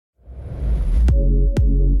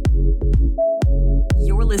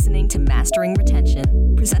You're listening to Mastering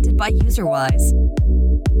Retention, presented by UserWise.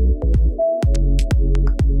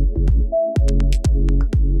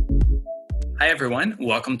 Hi, everyone.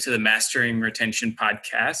 Welcome to the Mastering Retention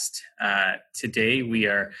podcast. Today, we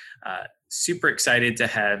are super excited to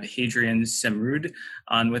have Hadrien Semrud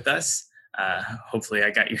on with us. Hopefully, I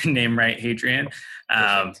got your name right, Hadrien.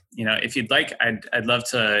 If you'd like, I'd love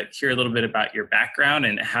to hear a little bit about your background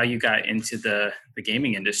and how you got into the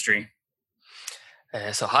gaming industry.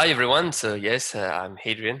 So hi, everyone. So yes, I'm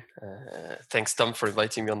Hadrien. Thanks, Tom, for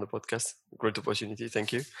inviting me on the podcast. Great opportunity.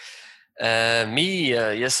 Thank you. Me,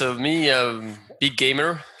 big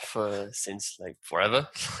gamer since like forever.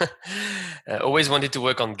 Always wanted to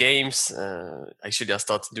work on games. Actually, I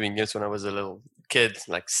started doing games when I was a little kid,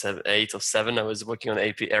 like 8 or 7. I was working on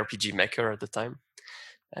RPG Maker at the time.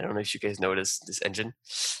 I don't know if you guys know this engine.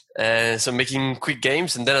 So making quick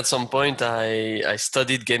games, and then at some point I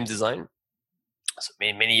studied game design. So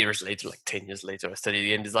many years later, like 10 years later, I studied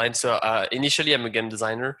game design. So initially, I'm a game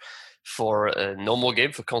designer for a normal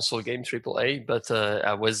game, for console game, AAA. But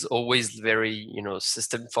I was always very,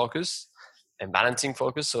 system focused and balancing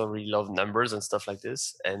focused. So I really love numbers and stuff like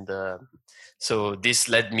this. And so this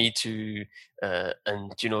led me to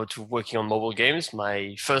working on mobile games.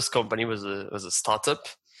 My first company was a startup.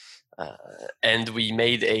 And we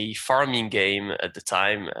made a farming game at the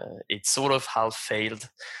time. It sort of half failed,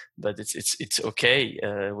 but it's okay.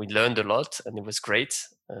 We learned a lot, and it was great.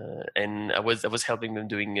 And I was helping them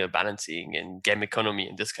doing balancing and game economy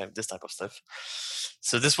and this type of stuff.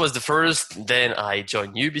 So this was the first. Then I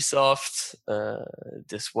joined Ubisoft.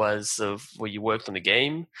 This was where you worked on a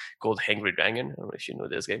game called Hungry Dragon. I don't know if you know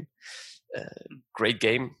this game. Great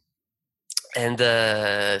game. And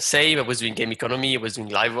same, I was doing game economy, I was doing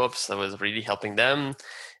live ops, I was really helping them.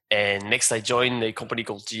 And next I joined a company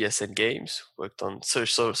called GSN Games, worked on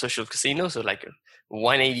social casino, so like a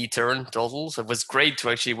 180 turn total. So it was great to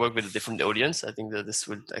actually work with a different audience. I think that this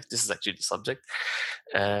is actually the subject.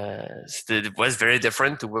 It was very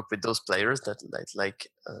different to work with those players that like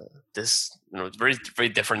this, very, very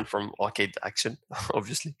different from arcade action,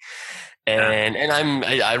 obviously. And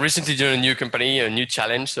I recently joined a new company, a new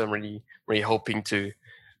challenge. So I'm really hoping to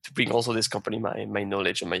bring also this company my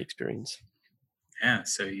knowledge and my experience. Yeah,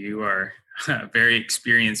 so you are a very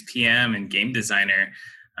experienced PM and game designer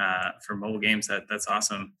for mobile games. That's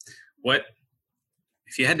awesome. What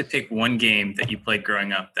if you had to pick one game that you played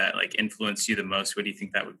growing up that like influenced you the most? What do you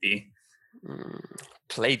think that would be?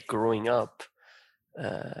 Played growing up.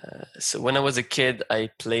 So when I was a kid,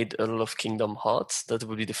 I played a lot of Kingdom Hearts. That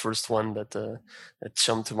would be the first one that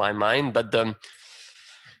jumped to my mind. But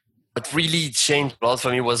what really changed a lot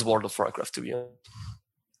for me was World of Warcraft, to be honest.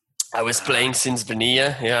 I was playing since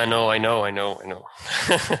vanilla. Yeah, I know.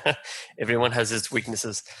 Everyone has his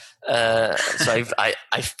weaknesses. So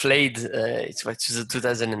I've played. It was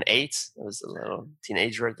 2008. I was a little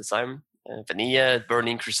teenager at the time. Vanilla,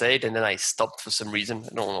 Burning Crusade, and then I stopped for some reason.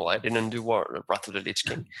 I don't know why. I didn't do Wrath of the Lich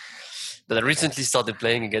King. But I recently started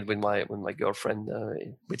playing again with my girlfriend.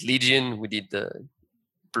 With Legion, we did the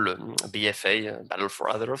BFA, Battle for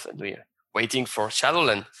Azeroth, and we're waiting for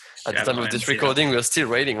Shadowland. At the time of this recording, we're still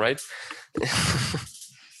waiting, right?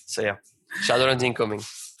 So yeah, Shadowland incoming.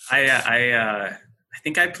 I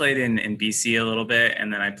think I played in BC a little bit,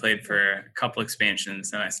 and then I played for a couple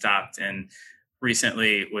expansions, and I stopped. And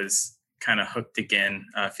recently was kind of hooked again.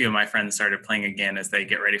 A few of my friends started playing again as they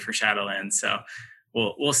get ready for Shadowland. So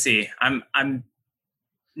we'll see. I'm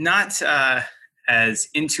not as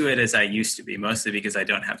into it as I used to be, mostly because I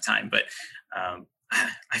don't have time. But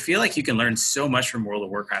I feel like you can learn so much from World of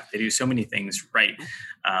Warcraft. They do so many things right.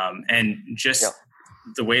 And just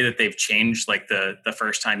the way that they've changed, like the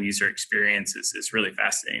first time user experience is really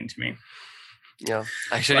fascinating to me. Yeah,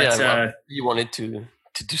 actually, you wanted to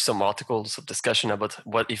do some articles of discussion about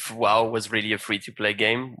what if WoW was really a free-to-play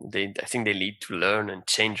game. I think they need to learn and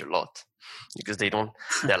change a lot because they don't.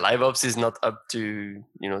 Their live ops is not up to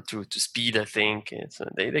to speed. I think so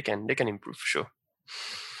they can improve for sure.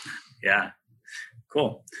 Yeah,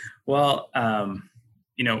 cool. Well,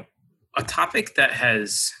 a topic that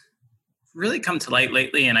has really come to light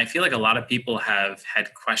lately, and I feel like a lot of people have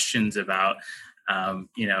had questions about,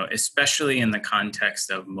 especially in the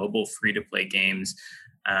context of mobile free-to-play games.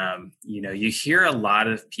 You hear a lot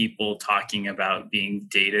of people talking about being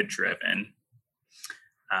data-driven,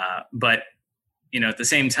 but at the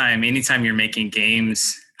same time, anytime you're making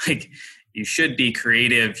games, like you should be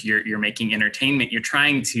creative. You're making entertainment. You're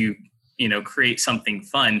trying to create something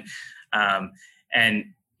fun, and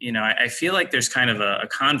I feel like there's kind of a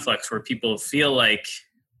conflict where people feel like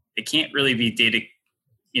they can't really be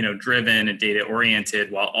driven and data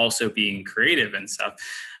oriented while also being creative and stuff.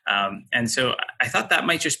 And so I thought that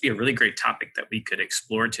might just be a really great topic that we could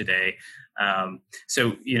explore today.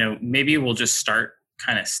 So maybe we'll just start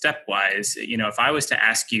kind of stepwise. If I was to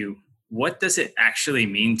ask you, what does it actually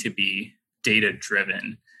mean to be data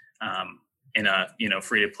driven in a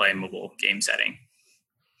free to play mobile game setting?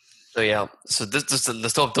 So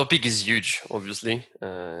this topic is huge. Obviously,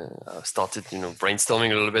 I started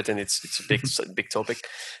brainstorming a little bit, and it's a big topic.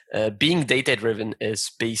 Being data driven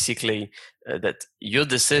is basically that your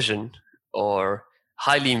decision are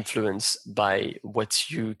highly influenced by what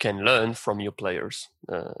you can learn from your players.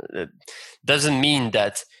 It doesn't mean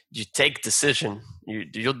that you take decision.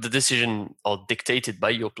 The decision are dictated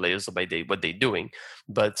by your players or by what they're doing,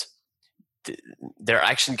 but their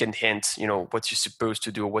action can hint, what you're supposed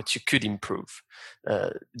to do or what you could improve.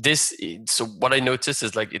 So what I noticed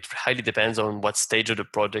is it highly depends on what stage of the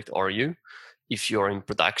project are you. If you're in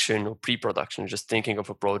production or pre-production, just thinking of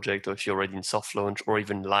a project, or if you're already in soft launch or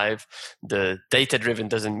even live, the data-driven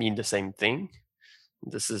doesn't mean the same thing.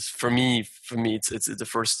 This is for me. It's the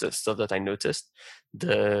first stuff that I noticed.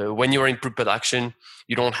 When you're in pre-production,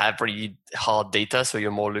 you don't have really hard data, so you're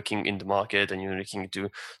more looking in the market and you're looking into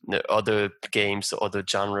other games, other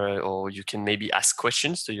genre, or you can maybe ask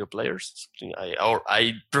questions to your players.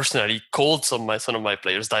 I personally called some of my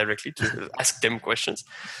players directly to ask them questions.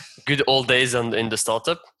 Good old days in the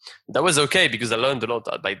startup. That was okay because I learned a lot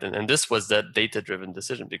back then, and this was that data-driven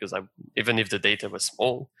decision because even if the data was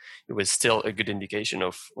small, it was still a good indication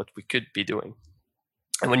of what we could be doing.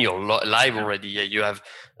 And when you're live already, you have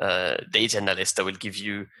data analysts that will give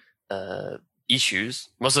you issues.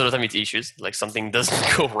 Most of the time it's issues, like something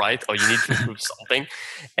doesn't go right or you need to improve something.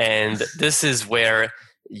 And this is where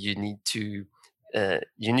you need to,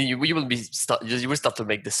 you will start to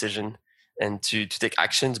make decision and to take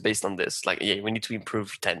actions based on this. We need to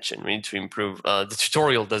improve retention. We need to improve the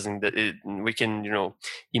tutorial. We can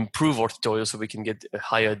improve our tutorial so we can get a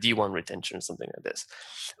higher D1 retention or something like this,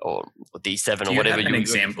 or D7 or whatever. Do you have an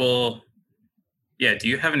example? Yeah. Do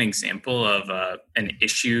you have an example of an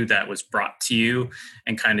issue that was brought to you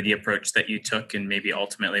and kind of the approach that you took, and maybe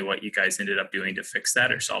ultimately what you guys ended up doing to fix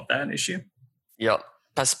that or solve that issue? Yeah.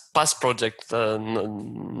 Past project,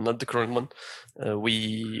 not the current one.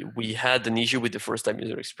 We had an issue with the first time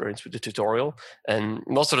user experience with the tutorial, and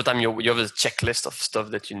most of the time you have a checklist of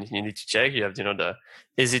stuff that you need to check. You have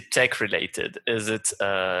is it tech related? Is it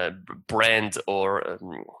brand or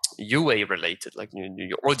UA related?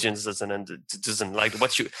 Your audience doesn't like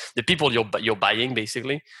the people you're buying.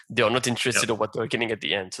 Basically, they are not interested in what they're getting at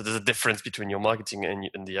the end. So there's a difference between your marketing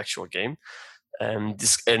and the actual game. And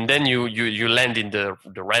then you land in the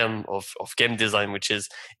realm of game design, which is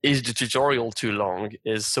the tutorial too long?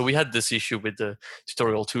 So we had this issue with the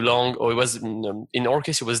tutorial too long, or it was in our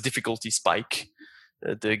case it was difficulty spike.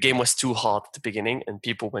 The game was too hard at the beginning, and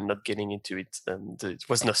people were not getting into it. It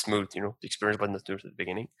was not smooth, the experience was not smooth at the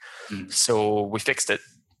beginning. So we fixed it.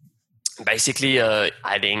 Basically,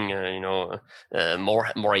 adding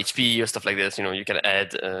more HP or stuff like this. You can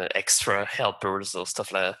add extra helpers or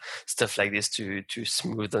stuff like this to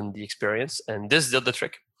smoothen the experience. And this did the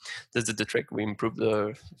trick. We improved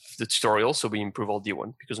the tutorial, so we improve all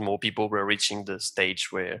D1 because more people were reaching the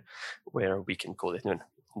stage where we can call it.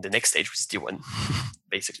 The next stage was D1,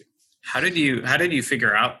 basically. How did you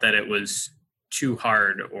figure out that it was too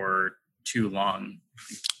hard or too long?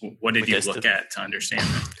 What did you look at to understand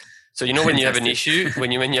that? So when you have an issue,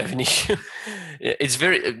 when you have an issue, it's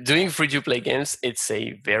doing free-to-play games. It's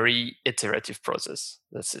a very iterative process.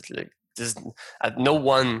 That's it. No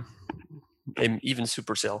one, even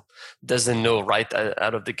Supercell, doesn't know right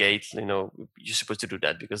out of the gate. You're supposed to do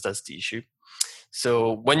that because that's the issue.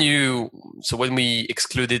 So when we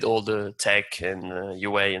excluded all the tech and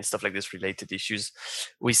UA and stuff like this related issues,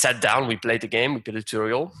 we sat down, we played the game, we played the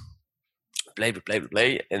tutorial,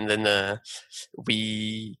 play, and then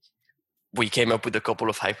we came up with a couple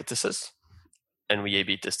of hypotheses and we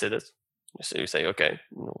A/B tested it. So you say, okay,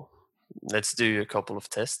 let's do a couple of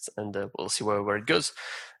tests and we'll see where it goes.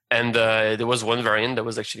 And there was one variant that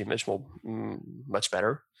was actually much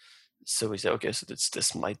better. So we said, okay, so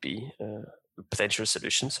this might be a potential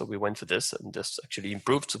solution. So we went for this, and this actually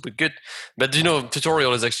improved. So we're good. But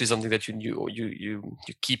tutorial is actually something that you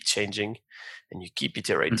keep changing and you keep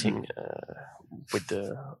iterating with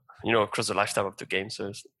the across the lifetime of the game.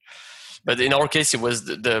 So. But in our case, it was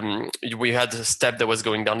we had a step that was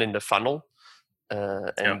going down in the funnel,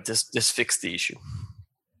 and this fixed the issue.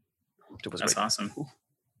 That's awesome.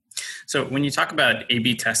 So when you talk about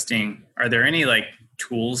A/B testing, are there any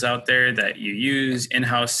tools out there that you use,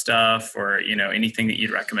 in-house stuff, or anything that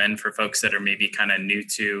you'd recommend for folks that are maybe kind of new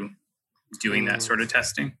to doing that sort of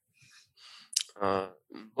testing?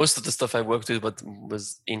 Most of the stuff I worked with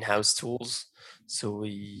was in-house tools. So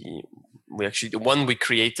we actually, the one we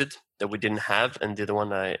created that we didn't have, and the other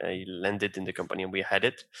one I landed in the company and we had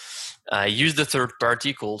it. I used a third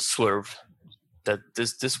party called Swerve. That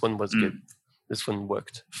this one was good. This one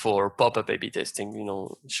worked for pop-up A/B testing,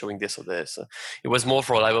 showing this or this. It was more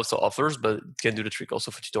for live also authors, but it can do the trick also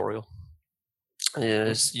for tutorial.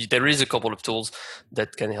 Yes, there is a couple of tools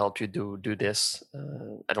that can help you do this.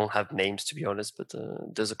 I don't have names, to be honest, but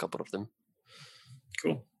there's a couple of them.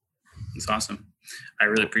 Cool. That's awesome. I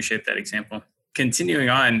really appreciate that example. Continuing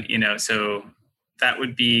on, so that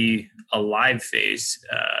would be a live phase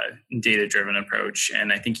data-driven approach.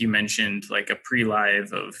 And I think you mentioned like a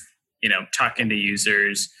pre-live of, talking to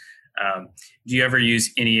users. Do you ever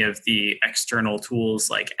use any of the external tools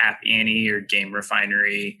like App Annie or Game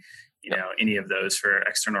Refinery, any of those for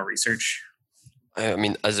external research? I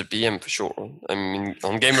mean, as a PM, for sure. I mean,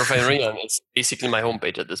 on Game Refinery, it's basically my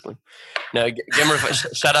homepage at this point. Now,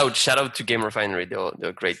 shout out to Game Refinery.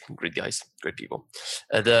 They're great guys, great people.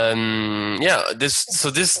 And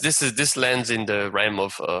this lands in the realm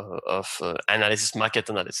of analysis, market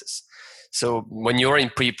analysis. So when you're in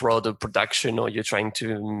pre-prod or production, or you're trying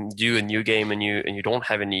to do a new game and you don't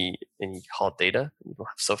have any hard data, you don't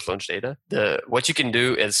have soft launch data, what you can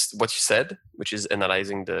do is what you said, which is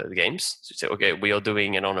analyzing the games. So you say, okay, we are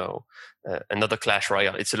doing, I don't know, another Clash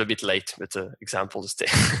Royale. It's a little bit late, but example is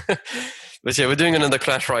there. But yeah, we're doing another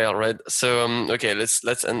Clash Royale, right? So okay,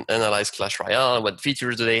 let's analyze Clash Royale. What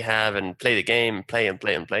features do they have, and play the game, play.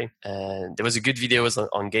 And there was a good video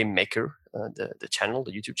on Game Maker, the channel,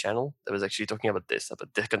 the YouTube channel, that was actually talking about this,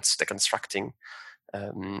 about deconstructing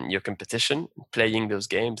your competition, playing those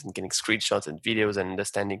games and getting screenshots and videos and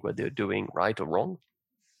understanding what they're doing right or wrong.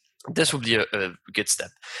 This would be a good step.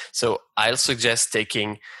 So I'll suggest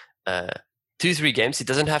taking 2-3 games. It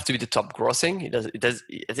doesn't have to be the top grossing. It does.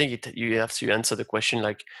 I think you have to answer the question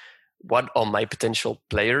like, what are my potential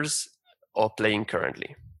players are playing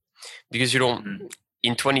currently? Because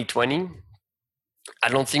in 2020, I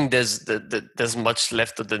don't think there's much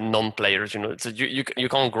left of the non-players. So you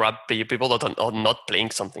can't grab people that are not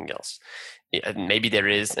playing something else. Yeah, maybe there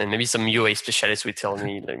is, and maybe some UA specialists will tell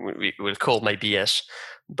me, like, we will call my BS,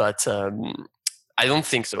 but I don't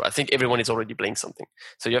think so. I think everyone is already playing something.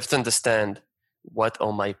 So you have to understand what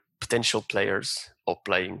are my potential players are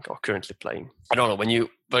playing or currently playing. I don't know,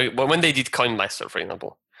 when they did Coin Master, for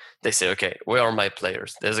example, they say, okay, where are my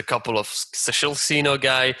players? There's a couple of social casino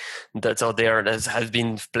guy that's out there that has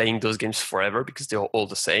been playing those games forever because they're all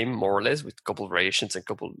the same, more or less, with a couple of variations and a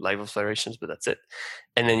couple of live variations, but that's it.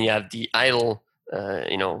 And then you have the idle,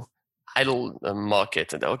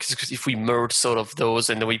 market. And because if we merge sort of those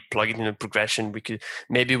and then we plug it in a progression, we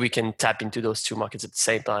can tap into those two markets at the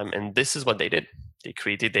same time. And this is what they did. They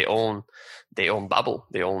created their own bubble,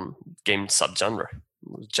 their own game subgenre.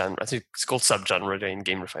 I think it's called subgenre in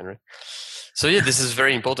Game Refinery. So yeah, this is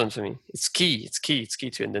very important for me. It's key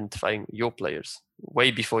to identifying your players way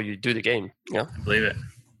before you do the game. Yeah, I believe it.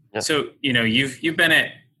 Yeah. So you've been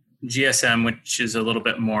at GSM, which is a little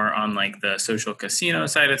bit more on like the social casino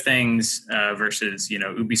side of things versus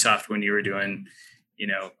Ubisoft when you were doing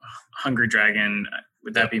Hunger Dragon.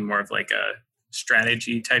 Would that be more of like a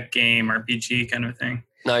strategy type game, RPG kind of thing?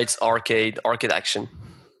 No, it's arcade action.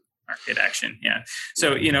 Arcade action, yeah.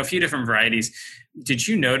 So, a few different varieties. Did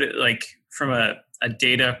you notice, like, from a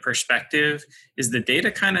data perspective, is the data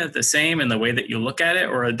kind of the same in the way that you look at it,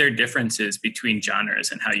 or are there differences between genres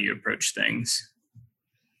and how you approach things?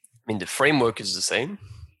 I mean, the framework is the same.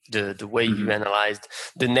 The way you analyzed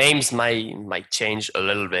the names might change a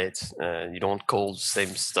little bit. You don't call the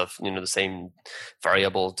same stuff, the same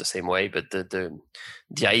variables the same way, but the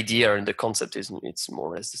idea and the concept it's more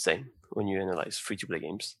or less the same when you analyze free-to-play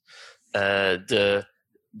games. The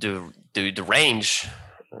range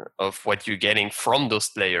of what you're getting from those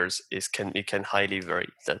players can highly vary.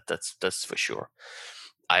 That's for sure.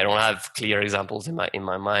 I don't have clear examples in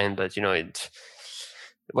my mind, but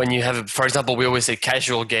when you have, for example, we always say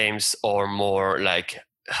casual games are more like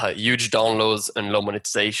huge downloads and low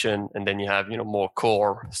monetization, and then you have more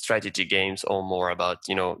core strategy games or more about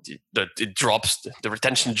the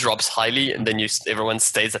retention drops highly, and then everyone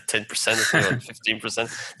stays at 10% or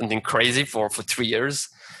 15%, something crazy for 3 years.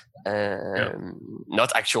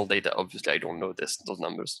 Not actual data, obviously. I don't know those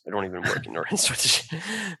numbers. I don't even work in strategy,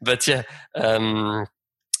 but yeah.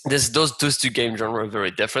 Those two game genres are very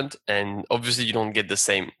different, and obviously you don't get the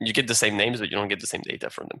same. You get the same names, but you don't get the same data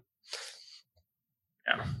from them.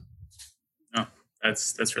 Yeah. Oh,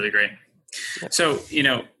 That's really great. Yeah. So,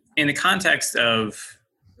 in the context of,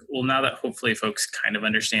 well, now that hopefully folks kind of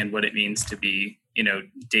understand what it means to be,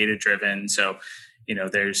 data driven. So,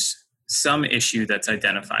 there's some issue that's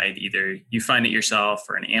identified. Either you find it yourself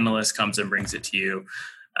or an analyst comes and brings it to you.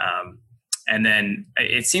 And then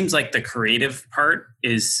it seems like the creative part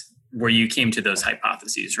is where you came to those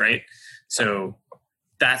hypotheses, right? So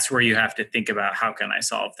that's where you have to think about, how can I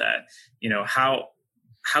solve that?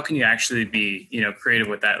 How can you actually be, creative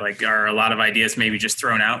with that? Like, are a lot of ideas maybe just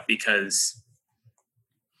thrown out because,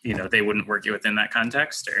 they wouldn't work within that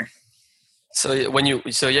context? Or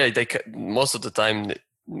most of the time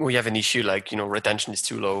we have an issue like, retention is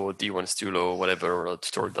too low, or D1 is too low, or whatever, or the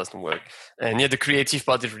story doesn't work. And the creative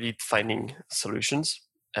part is really finding solutions.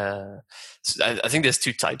 So I think there's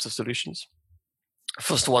two types of solutions.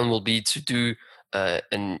 First one will be to do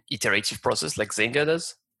an iterative process like Zynga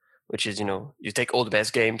does, which is, you take all the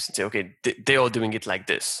best games and say, okay, they are doing it like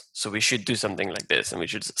this, so we should do something like this, and we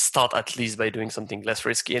should start at least by doing something less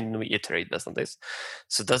risky, and we iterate based on this.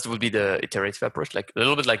 So that would be the iterative approach, like a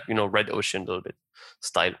little bit like, Red Ocean, a little bit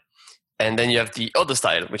style. And then you have the other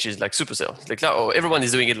style, which is like Supercell. It's like, oh, everyone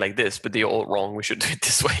is doing it like this, but they're all wrong. We should do it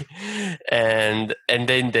this way. And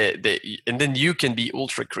then you can be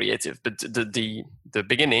ultra creative. But the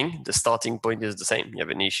beginning, the starting point is the same. You have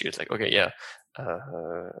an issue. It's like, okay, yeah,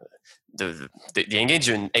 the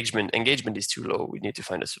engagement is too low. We need to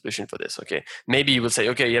find a solution for this. Okay, maybe you will say,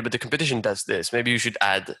 okay, yeah, but the competition does this. Maybe you should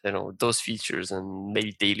add, those features, and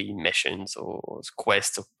maybe daily missions or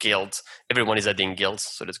quests or guilds. Everyone is adding guilds,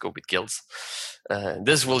 so let's go with guilds.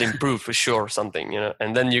 This will improve for sure something,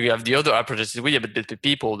 And then you have the other approaches. Yeah, but the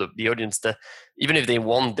people, the audience, even if they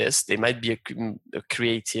want this, they might be a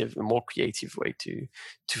more creative way to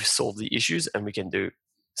solve the issues, and we can do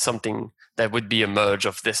something that would be a merge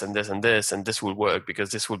of this and this and this, and this will work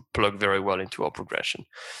because this will plug very well into our progression.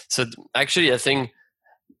 So actually, I think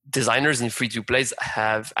designers in free-to-plays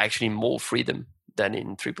have actually more freedom than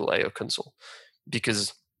in AAA or console,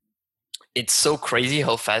 because it's so crazy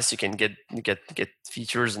how fast you can get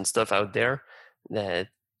features and stuff out there that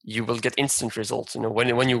you will get instant results.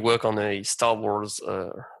 When you work on a Star Wars,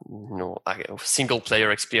 a single player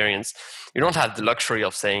experience, you don't have the luxury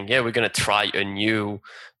of saying, yeah, we're going to try a new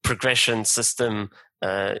progression system.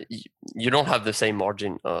 You don't have the same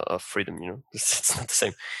margin of freedom. It's not the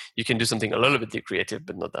same. You can do something a little bit creative,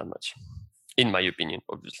 but not that much, in my opinion,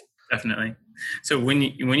 obviously. Definitely. So when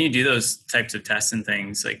you do those types of tests and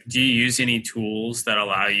things, like, do you use any tools that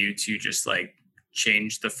allow you to just like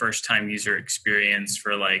change the first time user experience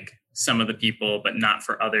for like some of the people, but not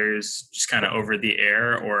for others, just kind of over the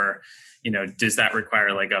air? Or, does that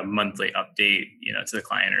require like a monthly update, to the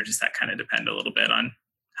client, or does that kind of depend a little bit on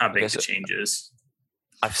how big the change is?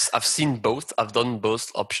 I've seen both. I've done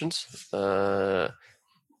both options.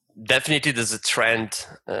 Definitely there's a trend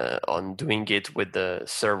on doing it with the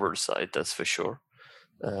server side, that's for sure.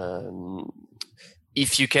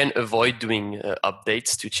 If you can avoid doing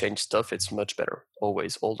updates to change stuff, it's much better,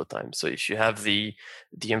 always, all the time. So if you have the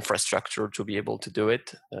infrastructure to be able to do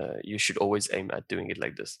it, you should always aim at doing it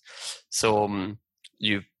like this. So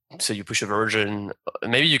you push a version.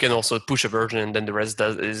 Maybe you can also push a version, and then the rest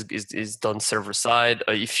is done server side.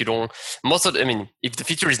 If you don't, if the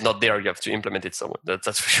feature is not there, you have to implement it somewhere.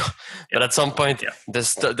 That's for sure. Yeah. But at some point,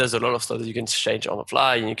 there's a lot of stuff that you can change on the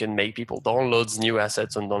fly, and you can make people download new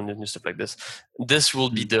assets and download new stuff like this. This will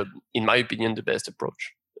be in my opinion, the best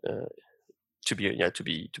approach to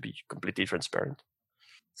be completely transparent.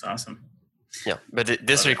 It's awesome. Yeah, but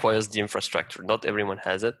this requires the infrastructure. Not everyone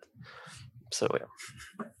has it, so yeah.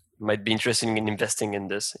 Might be interested in investing in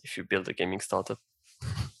this if you build a gaming startup.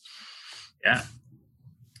 Yeah.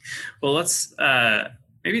 Well, let's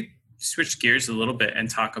maybe switch gears a little bit and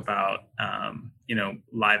talk about,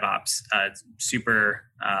 live ops. Super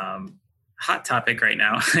hot topic right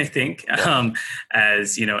now, I think,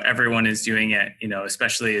 as, everyone is doing it,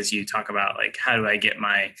 especially as you talk about, like, how do I get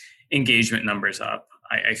my engagement numbers up?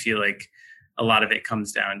 I feel like a lot of it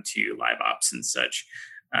comes down to live ops and such.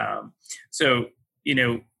 So,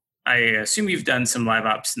 I assume you've done some live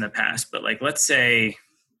ops in the past, but like, let's say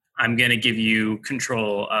I'm going to give you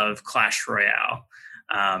control of Clash Royale.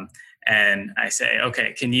 And I say,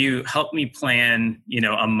 okay, can you help me plan,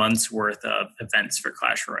 a month's worth of events for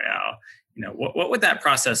Clash Royale? What would that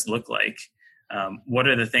process look like? What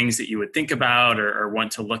are the things that you would think about or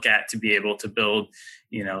want to look at to be able to build,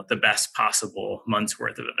 the best possible month's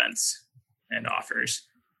worth of events and offers?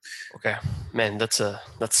 Okay, man, that's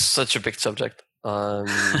such a big subject.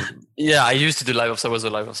 Yeah, I used to do live ops. I was a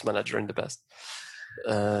live ops manager in the past.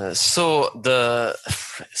 So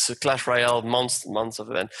Clash Royale months of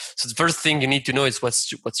event. So the first thing you need to know is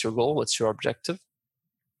what's your goal, what's your objective.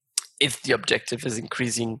 If the objective is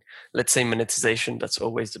increasing, let's say, monetization, that's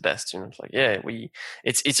always the best. It's like,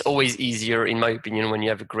 it's always easier, in my opinion, when you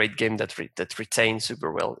have a great game that retains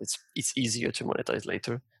super well. It's easier to monetize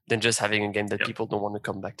later than just having a game that people don't want to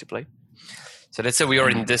come back to play. So let's say we are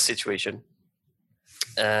in this situation,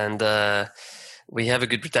 and we have a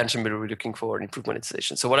good retention, but we're looking for an improved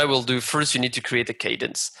monetization. So what I will do first, you need to create a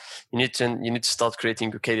cadence. You need to start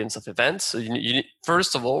creating a cadence of events. So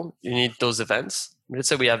first of all, you need those events. Let's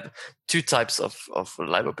say we have two types of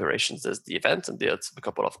live operations. There's the event, and there's a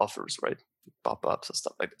couple of offers, right? Pop-ups and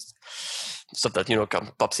stuff like this. Stuff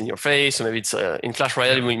that pops in your face. So maybe it's in Clash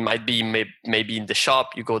Royale, we might be maybe in the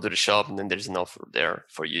shop. You go to the shop, and then there's an offer there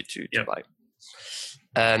for you to buy.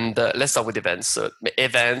 And let's start with events. So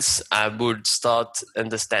events, I would start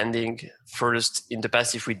understanding first. In the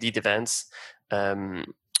past, if we did events,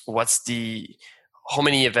 how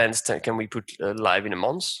many events can we put live in a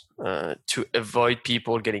month to avoid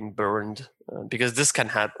people getting burned? Because this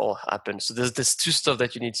can all happen. So there's two stuff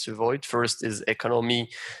that you need to avoid. First is economy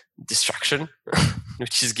distraction,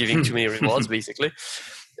 which is giving too many rewards, basically.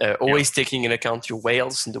 Always taking into account your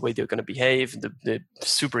whales and the way they're going to behave. The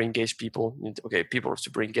super engaged people. Okay, people are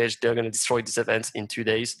super engaged. They're going to destroy these events in 2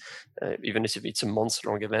 days, even if it's a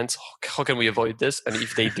month-long event. How can we avoid this? And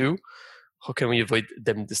if they do, how can we avoid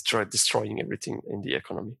them destroying everything in the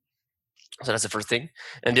economy? So that's the first thing.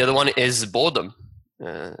 And the other one is boredom.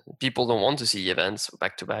 People don't want to see events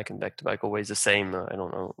back to back, always the same. I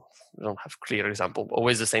don't know. I don't have a clear example.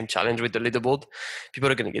 Always the same challenge with the leaderboard. People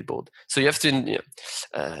are going to get bored. So you have to.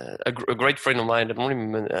 A great friend of mine, I don't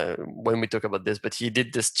remember when we talk about this, but he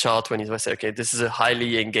did this chart when he was saying, okay, this is a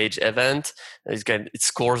highly engaged event. It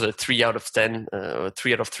scores a 3 out of 10,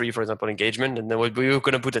 3 out of 3, for example, engagement. And then we're going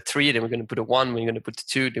to put a 3, then we're going to put a 1, we're going to put a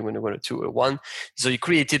 2, then we're going to put a 2 or 1. So he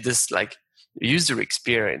created this like user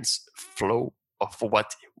experience flow of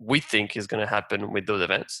what we think is going to happen with those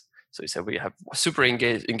events. So he said we have a super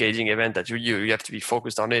engaging event that you have to be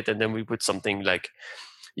focused on it, and then we put something like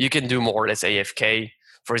you can do more or less AFK,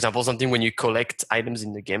 for example, something when you collect items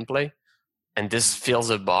in the gameplay, and this fills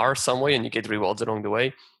a bar some way, and you get rewards along the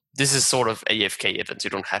way. This is sort of AFK events. You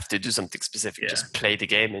don't have to do something specific. Just play the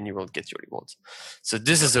game and you will get your rewards. So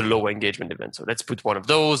this is a low engagement event. So let's put one of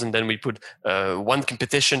those, and then we put one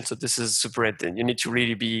competition. So this is super. You need to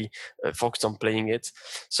really be focused on playing it.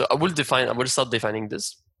 So I will start defining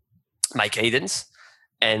this, my cadence.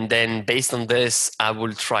 And then based on this, I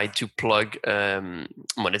will try to plug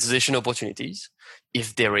monetization opportunities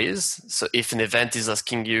if there is. So if an event is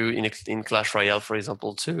asking you in Clash Royale, for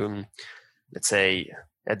example, to let's say,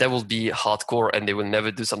 that will be hardcore and they will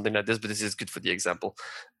never do something like this, but this is good for the example.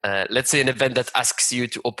 Let's say an event that asks you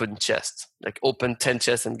to open chests, like open 10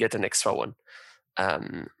 chests and get an extra one.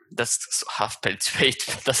 That's half pay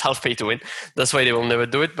to win. That's why they will never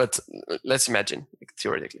do it, but let's imagine,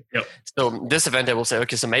 theoretically. Yep. So this event, I will say,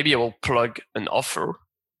 okay, so maybe I will plug an offer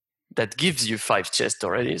that gives you 5 chests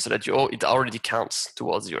already, so that it already counts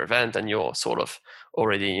towards your event, and you're sort of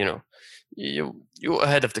already, you're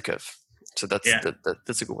ahead of the curve. So that's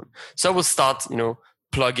a good one. So I will start,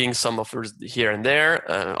 plugging some offers here and there.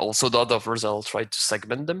 Also, the other offers, I'll try to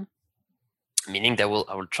segment them, meaning that I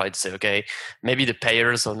will try to say, okay, maybe the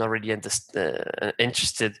payers are not really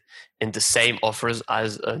interested in the same offers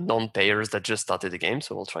as non-payers that just started the game.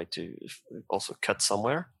 So we'll try to also cut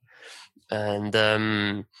somewhere, and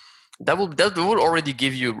that will already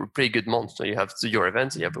give you a pretty good month. So you have your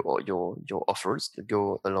events, you have your offers that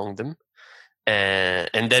go along them,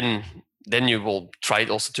 and then you will try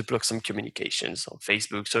also to plug some communications on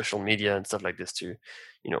Facebook, social media, and stuff like this to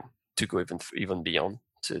go even beyond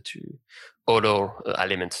to auto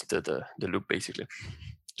element the loop, basically.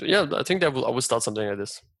 So yeah, I think I will start something like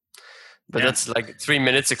this. But that's like 3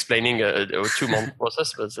 minutes explaining a 2-month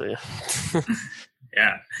process. But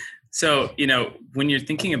yeah. So, when you're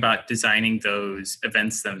thinking about designing those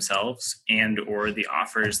events themselves and or the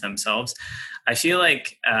offers themselves, I feel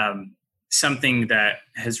like something that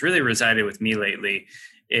has really resided with me lately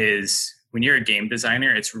is when you're a game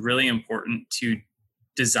designer, it's really important to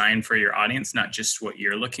design for your audience, not just what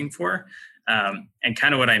you're looking for. And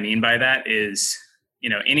kind of what I mean by that is,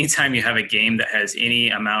 anytime you have a game that has any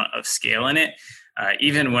amount of scale in it,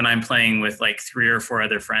 even when I'm playing with like 3 or 4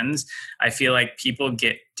 other friends, I feel like people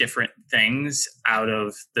get different things out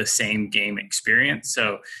of the same game experience.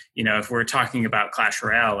 So, if we're talking about Clash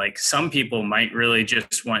Royale, like some people might really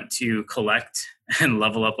just want to collect and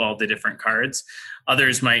level up all the different cards.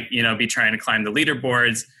 Others might, be trying to climb the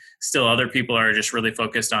leaderboards. still other people are just really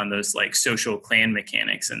focused on those like social clan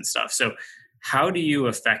mechanics and stuff. So how do you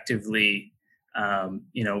effectively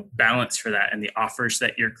balance for that and the offers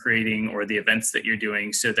that you're creating or the events that you're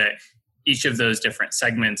doing so that each of those different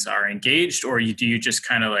segments are engaged? Or do you just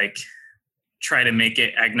kind of like try to make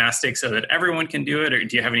it agnostic so that everyone can do it? Or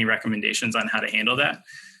do you have any recommendations on how to handle that?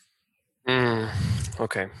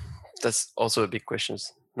 Okay. That's also a big question.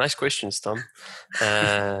 Nice questions, Tom.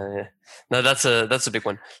 No, that's a big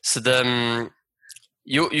one. So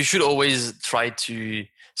you should always try to.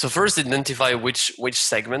 So first, identify which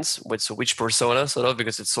segments, which persona, sort of,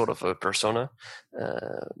 because it's sort of a persona.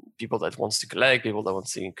 People that wants to collect, people that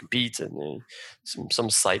wants to compete, and some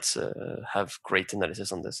sites have great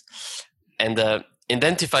analysis on this. And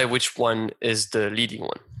identify which one is the leading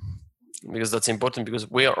one, because that's important. Because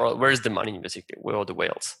where is the money basically? Where are the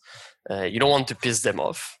whales? You don't want to piss them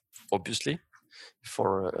off, obviously,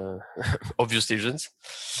 for obvious reasons.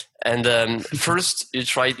 And first, you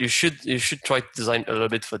should try to design a little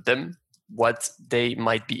bit for them what they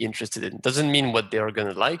might be interested in. Doesn't mean what they are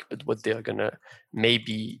gonna like, but what they are gonna might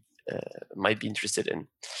be interested in.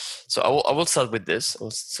 So I will start with this,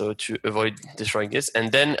 so to avoid destroying this,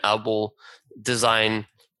 and then I will design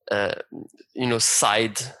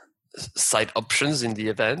side options in the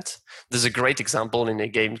event. There's a great example in a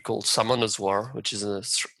game called Summoner's War, which is a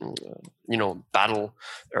battle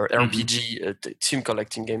or RPG team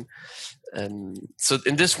collecting game. So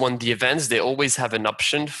in this one, the events, they always have an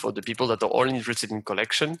option for the people that are all interested in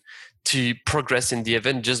collection to progress in the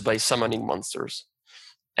event just by summoning monsters.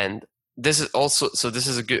 And this is also, so this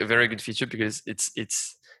is a very good feature because it's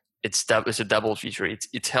a double feature.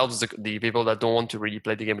 It helps the people that don't want to really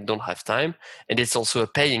play the game and don't have time, and it's also a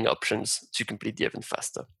paying options to complete the event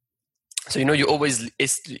faster. So you always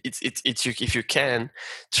if you can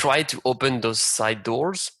try to open those side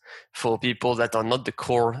doors for people that are not the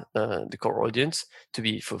core audience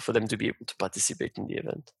for them to be able to participate in the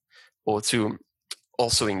event or to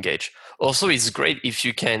also engage. Also, it's great if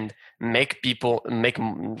you can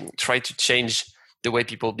try to change the way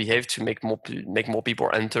people behave to make more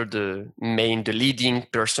people enter the leading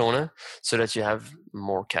persona, so that you have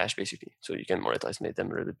more cash basically, so you can monetize them a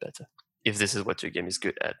little bit better if this is what your game is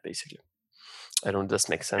good at basically. I don't know, does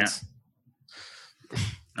make sense? Yeah.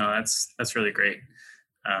 No, that's really great.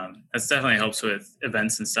 That's definitely helps with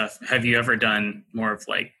events and stuff. Have you ever done more of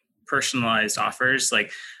like personalized offers?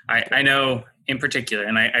 Like I know in particular,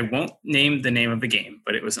 and I won't name the name of the game,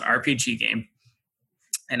 but it was an RPG game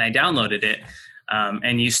and I downloaded it.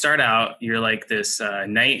 And you start out, you're like this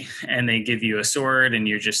knight, and they give you a sword, and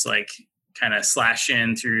you're just like kind of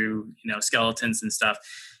slashing through, skeletons and stuff.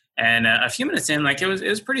 And a few minutes in, like it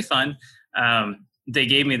was pretty fun. They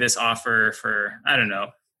gave me this offer for, I don't know,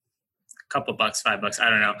 a couple bucks, $5, I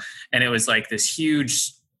don't know. And it was like this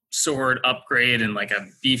huge sword upgrade and like a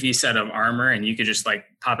beefy set of armor, and you could just like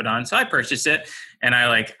pop it on. So I purchased it, and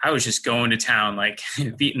I was just going to town, like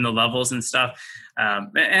beating the levels and stuff.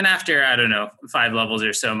 And after, I don't know, 5 levels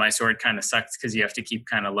or so, my sword kind of sucked because you have to keep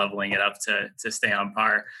kind of leveling it up to stay on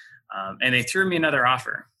par. And they threw me another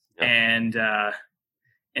offer. Yep. And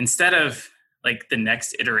instead of like the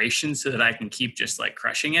next iteration so that I can keep just like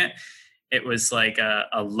crushing it, it was like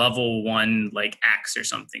a level 1 like axe or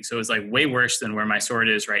something. So it was like way worse than where my sword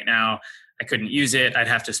is right now. I couldn't use it. I'd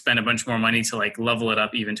have to spend a bunch more money to like level it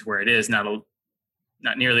up even to where it is, not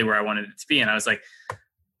nearly where I wanted it to be. And I was like,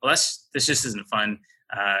 well, this just isn't fun.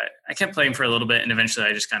 I kept playing for a little bit, and eventually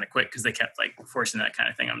I just kind of quit because they kept like forcing that kind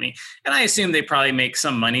of thing on me. And I assume they probably make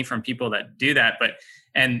some money from people that do that. But,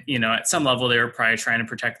 and, at some level they were probably trying to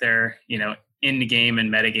protect their, in the game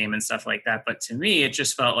and metagame and stuff like that. But to me, it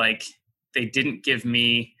just felt like they didn't give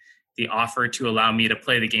me the offer to allow me to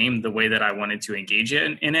play the game the way that I wanted to engage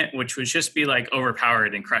in it, which would just be like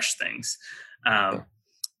overpowered and crush things.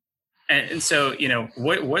 And so,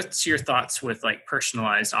 what's your thoughts with like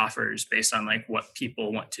personalized offers based on like what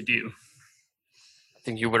people want to do? I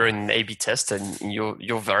think you were in an A/B test, and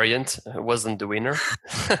your variant wasn't the winner.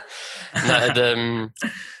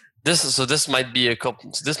 This might be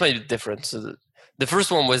this might be different. So the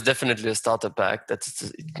first one was definitely a starter pack. It's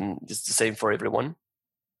the same for everyone,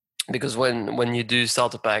 because when you do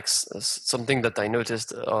starter packs, something that I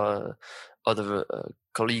noticed other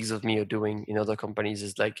colleagues of me are doing in other companies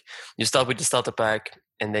is like you start with the starter pack,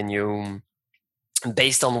 and then you,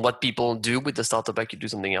 based on what people do with the starter pack, you do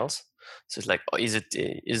something else. So it's like, is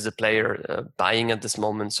the player buying at this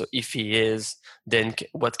moment? So if he is, then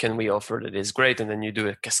what can we offer that is great? And then you do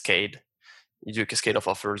a cascade. You do a cascade of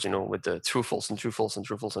offers, with the true, false, and true, false, and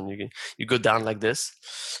true, false, and you go down like this.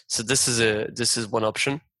 So this is one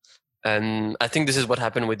option. And I think this is what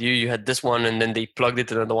happened with you. You had this one, and then they plugged it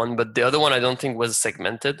to another one. But the other one, I don't think was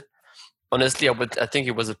segmented. Honestly, I think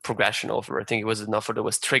it was a progression offer. I think it was an offer that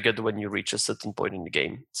was triggered when you reach a certain point in the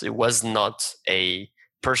game. So it was not a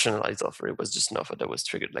personalized offer. It was just an offer that was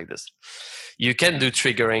triggered like this. You can do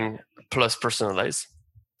triggering plus personalize.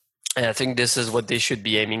 And I think this is what they should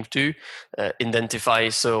be aiming to identify.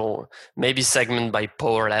 So maybe segment by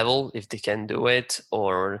power level if they can do it,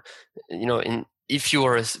 or if you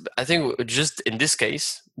are, I think just in this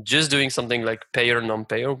case, just doing something like payer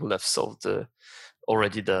non-payer will have solved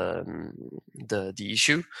already the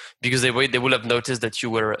issue, because they will have noticed that you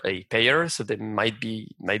were a payer, so they might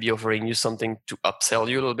be offering you something to upsell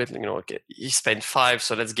you a little bit. Okay, he spent 5,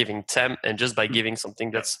 so let's give him 10, and just by giving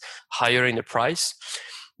something that's higher in the price,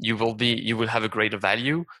 you will have a greater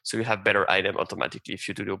value, so you have better item automatically if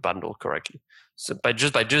you do the bundle correctly. So by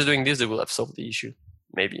just doing this, they will have solved the issue.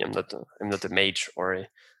 Maybe I'm not a mage or a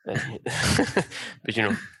but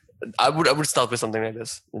I would start with something like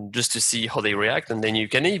this just to see how they react, and then you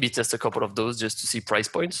can maybe test a couple of those just to see price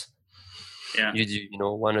points. Yeah. You do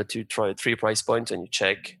 1 or 2, try 3 price points, and you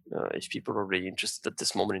check if people are really interested at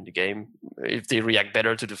this moment in the game. If they react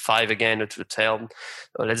better to the 5 again or to the 10,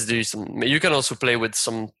 let's do some. You can also play with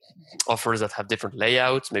some offers that have different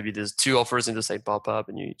layouts. Maybe there's 2 offers in the same pop-up,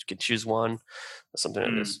 and you can choose one or something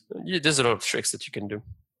like this. There's a lot of tricks that you can do.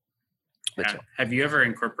 Yeah. Have you ever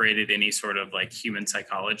incorporated any sort of like human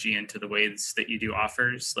psychology into the ways that you do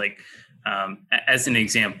offers? Like, as an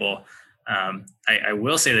example, I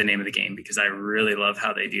will say the name of the game because I really love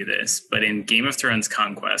how they do this. But in Game of Thrones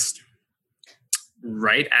Conquest,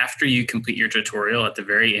 right after you complete your tutorial, at the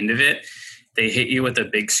very end of it, they hit you with a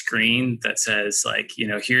big screen that says like,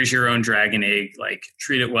 here's your own dragon egg, like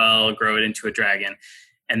treat it well, grow it into a dragon.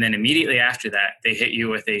 And then immediately after that, they hit you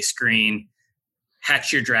with a screen,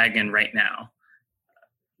 hatch your dragon right now.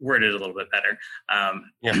 Worded a little bit better.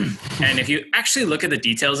 And if you actually look at the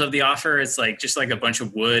details of the offer, it's like just like a bunch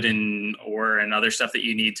of wood and ore and other stuff that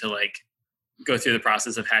you need to like go through the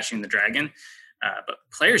process of hatching the dragon. But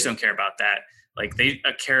players don't care about that. Like they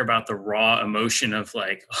care about the raw emotion of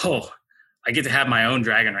like, oh, I get to have my own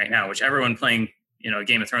dragon right now, which everyone playing, a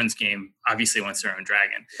Game of Thrones game obviously wants their own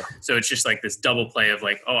dragon. So it's just like this double play of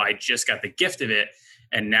like, oh, I just got the gift of it.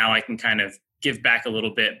 And now I can kind of give back a little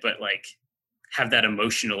bit, but like have that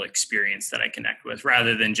emotional experience that I connect with,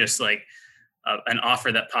 rather than just like an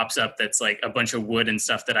offer that pops up that's like a bunch of wood and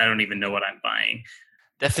stuff that I don't even know what I'm buying.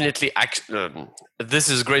 Definitely, this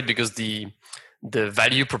is great because the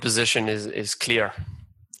value proposition is clear.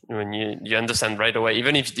 When you understand right away,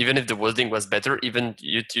 even if the wording was better, even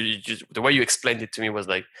you the way you explained it to me was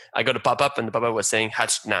like, I got a pop-up and the pop-up was saying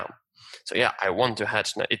hatch now. So yeah, I want to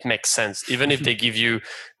hatch now. It makes sense. Even if they give you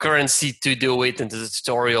currency to do it into the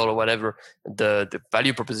tutorial or whatever, the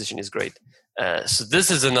value proposition is great. So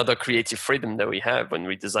this is another creative freedom that we have when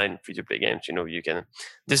we design free-to-play games. You can.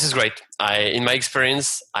 This is great. In my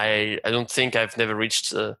experience, I don't think I've never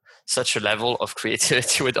reached such a level of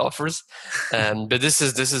creativity with offers. But this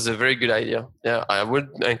is a very good idea. Yeah, I would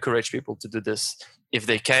encourage people to do this if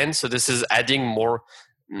they can. So this is adding more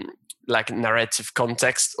like narrative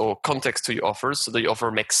context or context to your offers, so the offer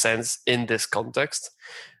makes sense in this context.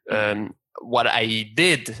 What I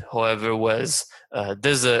did, however, was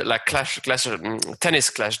there's a like Tennis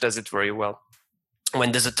Clash does it very well.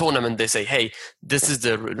 When there's a tournament, they say, "Hey, this is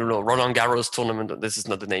the Roland Garros tournament." This is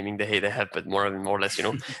not the naming they have, but more or less,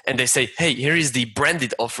 And they say, "Hey, here is the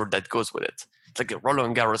branded offer that goes with it." It's like a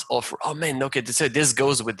Roland Garros offer. Oh man, okay, this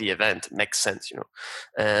goes with the event. Makes sense,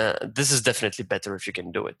 This is definitely better if you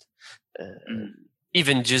can do it.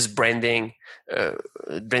 Even just branding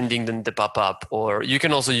the pop-up, or you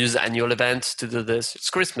can also use annual events to do this. It's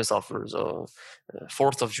Christmas offers or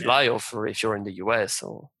 4th of July offer if you're in the US,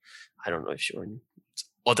 or I don't know if you're in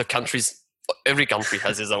other countries. Every country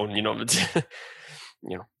has its own, but,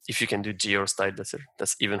 if you can do geo style,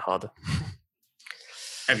 that's even harder.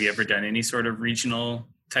 Have you ever done any sort of regional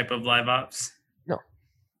type of live ops? No,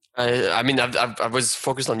 I mean I was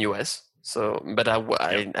focused on US. So, but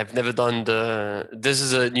I've never done I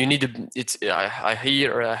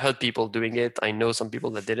heard people doing it. I know some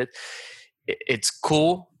people that did it. It's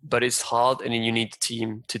cool, but it's hard, and then you need a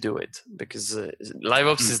team to do it, because live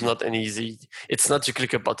ops is not an easy. It's not you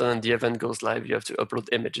click a button and the event goes live. You have to upload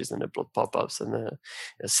images and upload pop-ups and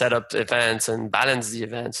set up events and balance the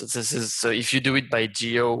events. So if you do it by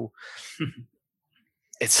geo,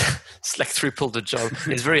 it's like triple the job.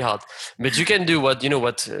 It's very hard, but you can do what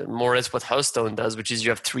more or less what Hearthstone does, which is you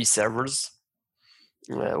have 3 servers.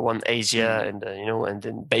 One Asia and and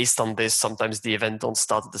then based on this, sometimes the event don't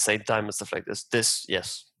start at the same time and stuff like this. This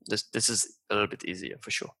is a little bit easier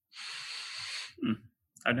for sure.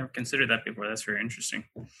 I've never considered that before. That's very interesting.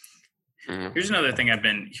 Here's another thing I've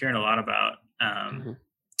been hearing a lot about.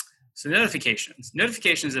 So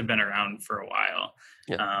notifications have been around for a while.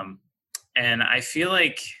 And I feel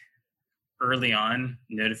like early on,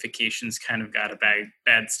 notifications kind of got a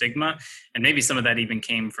bad stigma. And maybe some of that even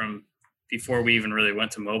came from before we even really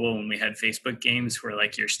went to mobile, when we had Facebook games where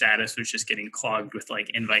like your status was just getting clogged with like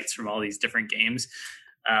invites from all these different games.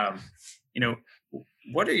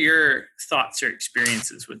 What are your thoughts or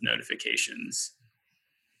experiences with notifications?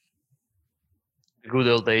 Good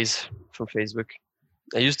old days from Facebook.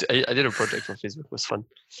 I did a project for Facebook. It was fun,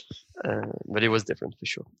 but it was different for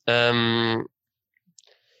sure. I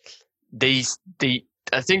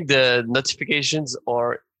think the notifications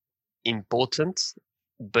are important,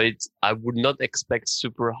 but I would not expect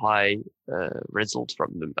super high results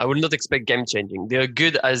from them. I would not expect game changing. They are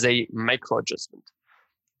good as a micro adjustment,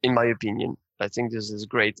 in my opinion. I think this is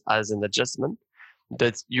great as an adjustment,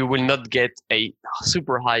 but you will not get a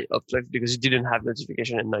super high uplift because you didn't have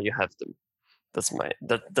notification and now you have them.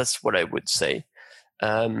 That's what I would say.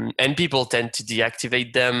 And people tend to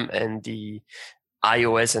deactivate them, and the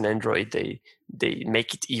iOS and Android, they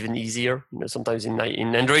make it even easier. Sometimes in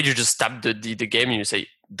Android you just tap the game and you say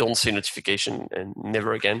don't see notification and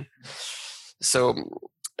never again. So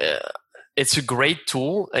it's a great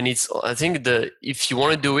tool, and I think if you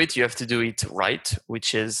want to do it, you have to do it right,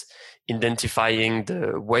 which is identifying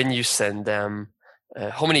when you send them.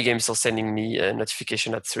 How many games are sending me a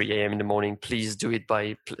notification at 3 a.m. in the morning? Please do it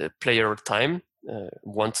by player time,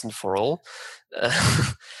 once and for all.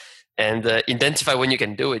 And identify when you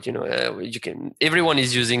can do it. You can. Everyone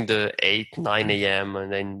is using the 8, 9 a.m.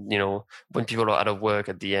 and then when people are out of work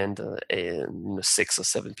at the end, 6 or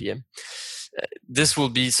 7 p.m. This will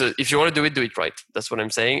be so. If you want to do it right. That's what I'm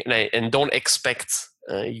saying. And don't expect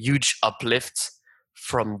a huge uplift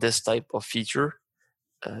from this type of feature,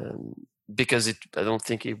 because I don't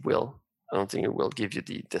think it will. I don't think it will give you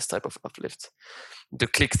this type of uplift. The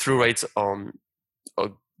click-through rates are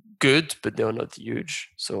good, but they're not huge.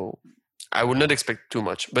 So I would not expect too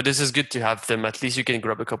much. But this is good to have them. At least you can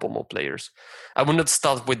grab a couple more players. I will not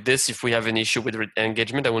start with this if we have an issue with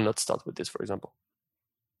engagement. I will not start with this, for example.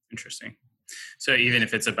 Interesting. So even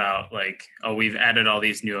if it's about like, we've added all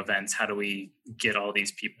these new events, how do we get all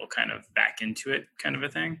these people kind of back into it, kind of a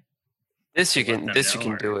thing? This you can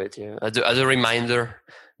do it, as a reminder.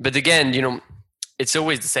 But again, it's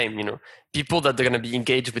always the same. People that are going to be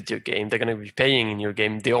engaged with your game, they're going to be paying in your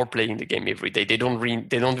game. They are playing the game every day. They don't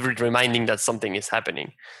read reminding that something is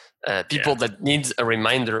happening. People that need a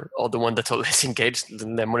reminder are the ones that are less engaged,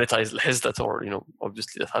 and they monetize less. That are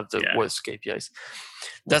obviously that have the worst KPIs.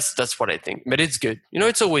 That's what I think. But it's good.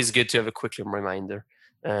 It's always good to have a quick reminder.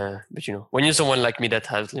 But when you're someone like me that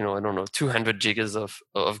has 200 gigas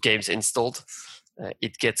of games installed,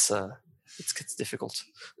 it gets difficult.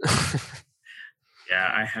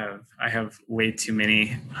 Yeah, I have way too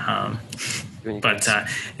many, but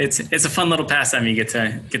it's a fun little pastime you get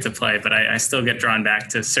to play. But I still get drawn back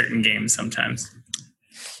to certain games sometimes.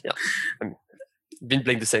 Yeah, I've been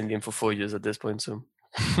playing the same game for 4 years at this point. So,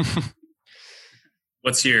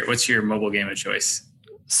 what's your mobile game of choice?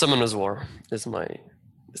 Summoner's War is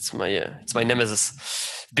it's my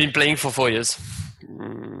nemesis. Been playing for 4 years.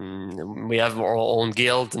 We have our own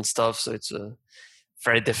guild and stuff, so it's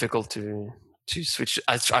very difficult to switch.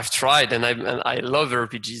 I've tried, and I love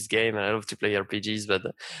RPGs game, and I love to play RPGs, but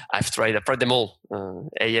I've tried them all.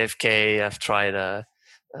 AFK, I've tried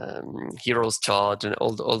Heroes Charge and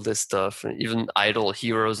all this stuff, and even Idle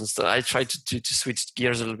Heroes and stuff. I tried to switch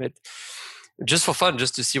gears a little bit, just for fun,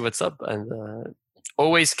 just to see what's up, and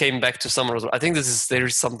always came back to Summoners. I think there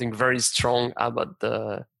is something very strong about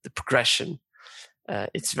the progression.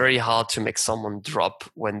 It's very hard to make someone drop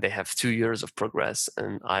when they have 2 years of progress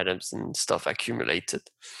and items and stuff accumulated.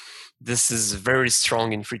 This is very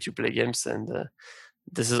strong in free-to-play games, and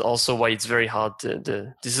this is also why it's very hard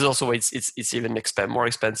this is also why it's even more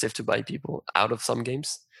expensive to buy people out of some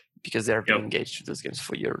games, because they're being engaged with those games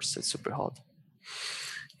for years. It's super hard.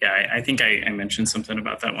 Yeah, I think I mentioned something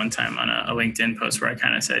about that one time on a LinkedIn post where I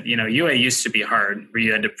kind of said, UA used to be hard, where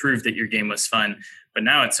you had to prove that your game was fun. But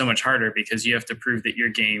now it's so much harder because you have to prove that your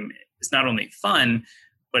game is not only fun,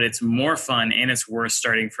 but it's more fun and it's worth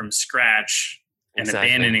starting from scratch and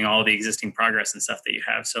abandoning all the existing progress and stuff that you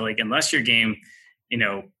have. So like, unless your game,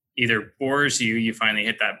 either bores you finally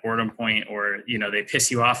hit that boredom point, or, they piss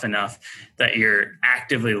you off enough that you're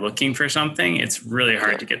actively looking for something, it's really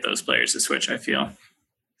hard to get those players to switch, I feel.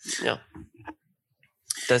 Yeah.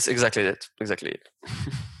 That's exactly it.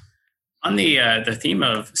 On the theme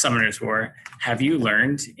of Summoner's War, have you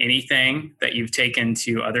learned anything that you've taken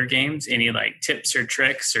to other games? Any like tips or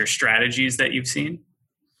tricks or strategies that you've seen?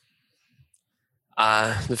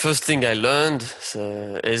 The first thing I learned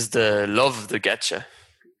is the love of the gacha.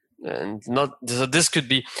 And not so this could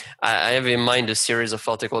be I have in mind a series of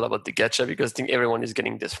articles about the gacha because I think everyone is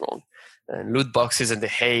getting this wrong. And loot boxes and the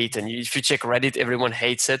hate, and if you check Reddit, everyone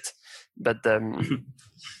hates it. But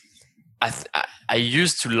I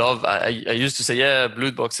used to love. I used to say, yeah,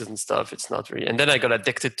 loot boxes and stuff. It's not really. And then I got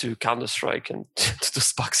addicted to Counter-Strike and to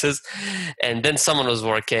those boxes. And then Summoner's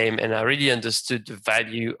War came, and I really understood the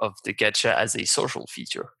value of the gacha as a social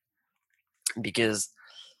feature, because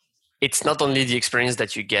it's not only the experience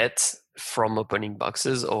that you get from opening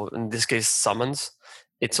boxes, or in this case, summons.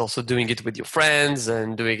 It's also doing it with your friends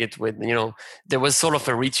and doing it with, there was sort of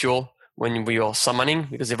a ritual when we were summoning,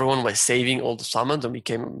 because everyone was saving all the summons, and we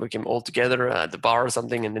came all together at the bar or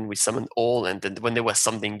something, and then we summoned all, and then when there was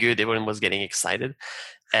something good, everyone was getting excited.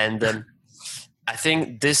 And I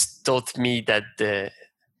think this taught me that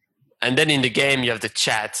and then in the game you have the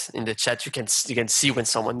chat. In the chat you can see when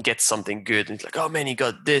someone gets something good, and it's like, oh man, he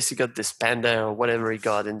got this panda or whatever he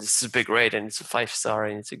got, and it's super great, and it's a 5-star,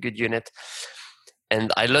 and it's a good unit.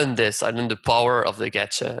 And I learned the power of the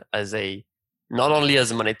gacha not only as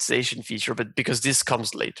a monetization feature, but because this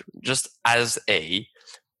comes later, just as a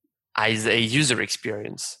user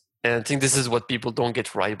experience. And I think this is what people don't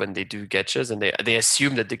get right when they do gachas, and they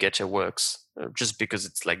assume that the gacha works just because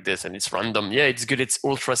it's like this and it's random. Yeah, it's good, it's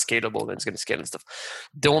ultra scalable, and it's going to scale and stuff.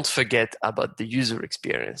 Don't forget about the user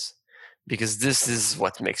experience, because this is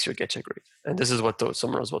what makes your gacha great. And this is what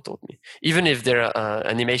Summoners War taught me. Even if their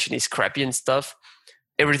animation is crappy and stuff,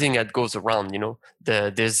 everything that goes around,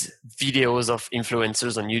 there's videos of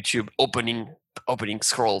influencers on YouTube opening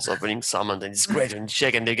scrolls, opening summons, and it's great when you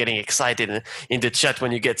check and they're getting excited. And in the chat,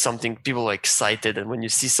 when you get something, people are excited. And when you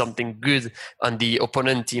see something good on the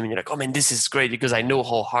opponent team, and you're like, oh man, this is great because I know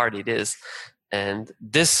how hard it is. And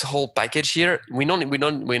this whole package here, we're not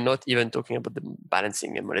even talking about the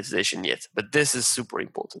balancing and monetization yet, but this is super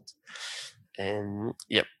important. And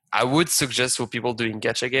yeah, I would suggest for people doing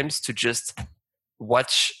gacha games to just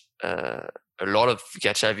watch a lot of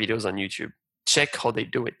gacha videos on YouTube. Check how they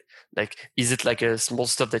do it. Like, is it like a small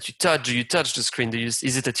stuff that you touch? Do you touch the screen? Is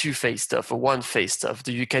it a 2-phase stuff, a 1-phase stuff?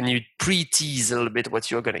 Can you pre-tease a little bit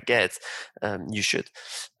what you're gonna get? You should.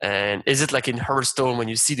 And is it like in Hearthstone when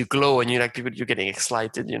you see the glow and you're getting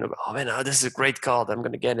excited? Oh man, this is a great card. I'm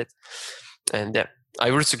gonna get it. And yeah,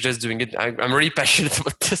 I would suggest doing it. I'm really passionate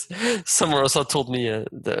about this. Someone also told me a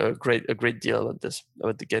great deal about this,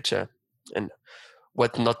 about the gacha and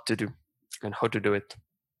what not to do and how to do it.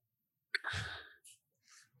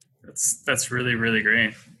 That's really, really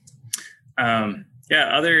great. I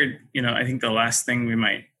think the last thing we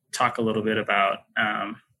might talk a little bit about,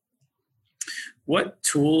 what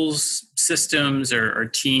tools, systems, or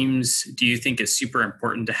teams do you think is super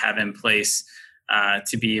important to have in place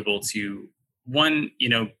to be able to, one,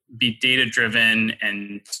 be data driven,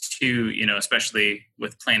 and two, especially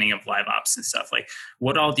with planning of live ops and stuff, like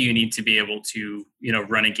what all do you need to be able to,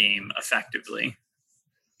 run a game effectively?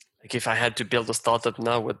 Like if I had to build a startup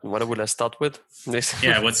now, what would I start with?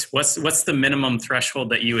 Yeah, what's the minimum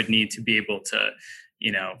threshold that you would need to be able to,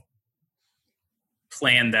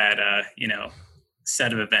 plan that,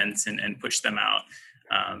 set of events and push them out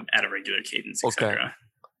at a regular cadence, etc.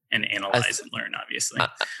 And analyze and learn, obviously.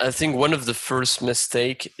 I think one of the first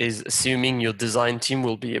mistake is assuming your design team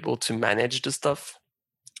will be able to manage the stuff.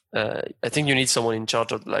 I think you need someone in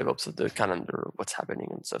charge of the live ops, of the calendar, what's happening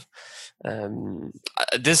and stuff.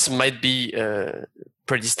 This might be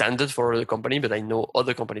pretty standard for the company, but I know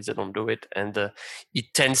other companies that don't do it, and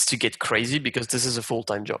it tends to get crazy because this is a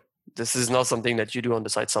full-time job. This is not something that you do on the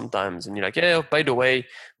side sometimes, and you're like, yeah, by the way,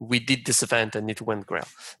 we did this event and it went great.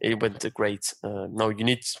 No,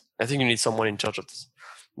 I think you need someone in charge of this.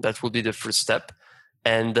 That will be the first step.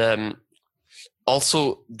 And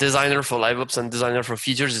also, designer for live ops and designer for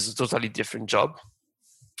features is a totally different job.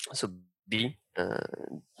 So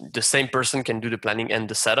the same person can do the planning and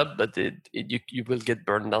the setup, but you will get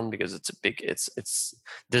burned down because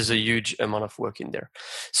there's a huge amount of work in there.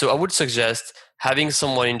 So I would suggest having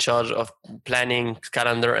someone in charge of planning,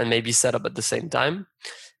 calendar, and maybe setup at the same time.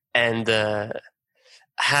 And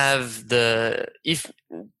if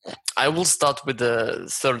I will start with the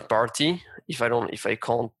third party if I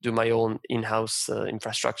can't do my own in-house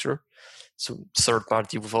infrastructure. So third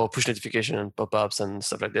party with all push notification and pop-ups and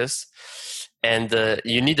stuff like this. And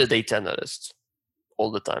you need a data analyst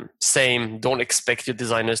all the time. Same, don't expect your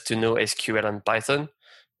designers to know SQL and Python.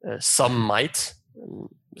 Some might,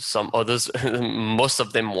 Some others, most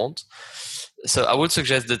of them won't. So I would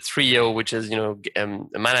suggest the trio, which is a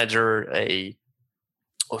manager,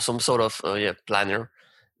 or some sort of planner,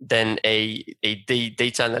 then a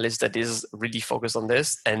data analyst that is really focused on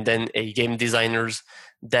this, and then a game designers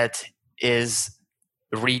that is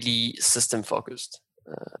really system focused.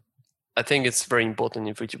 I think it's very important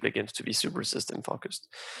in free-to-play games to be super system focused.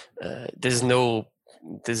 There's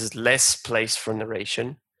less place for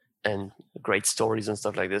narration and great stories and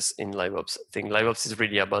stuff like this in live ops. I think live ops is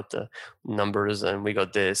really about the numbers, and we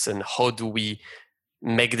got this, and how do we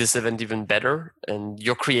make this event even better? And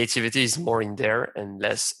your creativity is more in there and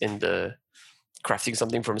less in the crafting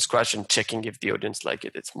something from scratch and checking if the audience like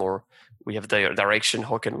it. It's more, we have the direction,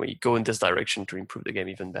 how can we go in this direction to improve the game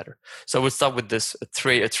even better? So I would start with this, a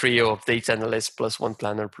trio of data analysts plus one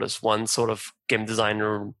planner plus one sort of game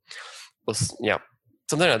designer, plus,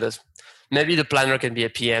 something like this. Maybe the planner can be a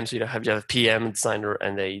PM, so you have a PM, designer,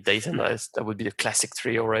 and a data analyst. That would be the classic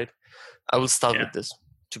trio, right? I will start with this,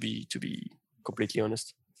 to be completely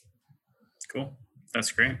honest. Cool.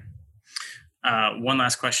 That's great. One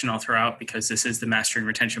last question I'll throw out, because this is the Mastering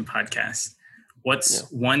Retention podcast. What's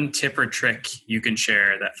one tip or trick you can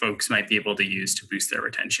share that folks might be able to use to boost their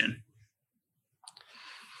retention?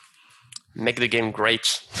 Make the game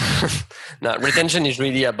great. Now, retention is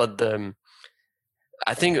really about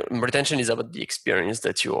I think retention is about the experience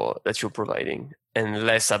that you're providing, and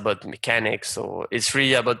less about mechanics. Or it's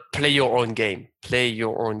really about play your own game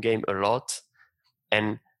a lot,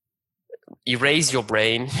 and erase your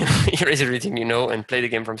brain, erase everything and play the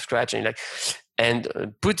game from scratch,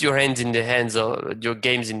 and put your games in the hands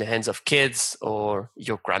of kids or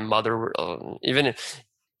your grandmother, or even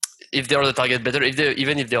if they are the target better,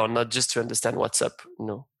 even if they are not, just to understand what's up.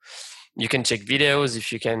 You can check videos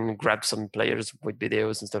if you can grab some players with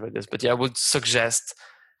videos and stuff like this. But I would suggest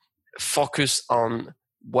focus on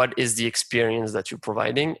what is the experience that you're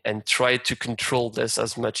providing, and try to control this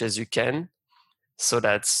as much as you can, so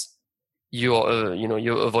that you're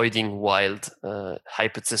avoiding wild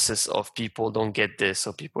hypothesis of people don't get this,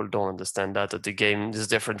 or people don't understand that, or the game is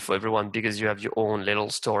different for everyone because you have your own little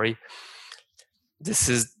story. This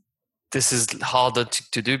is harder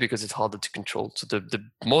to do because it's harder to control. So the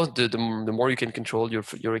more you can control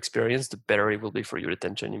your experience, the better it will be for your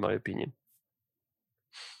retention, in my opinion.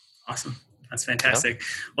 Awesome. That's fantastic. Yeah.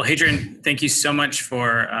 Well, Hadrian, thank you so much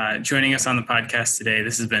for joining us on the podcast today.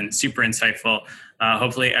 This has been super insightful.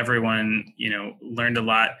 Hopefully everyone, learned a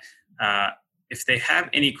lot. If they have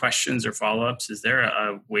any questions or follow-ups, is there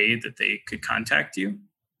a way that they could contact you?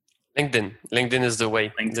 LinkedIn is the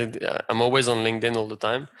way. I'm always on LinkedIn all the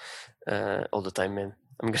time, man.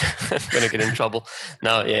 I'm gonna get in trouble.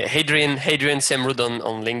 Now, Hadrian Semrud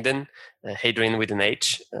on LinkedIn, Hadrian with an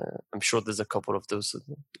H. I'm sure there's a couple of those.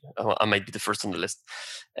 I might be the first on the list.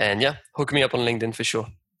 And hook me up on LinkedIn for sure.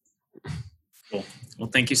 Cool. Well,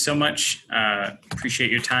 thank you so much.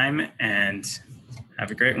 Appreciate your time, and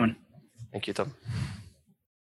have a great one. Thank you, Tom.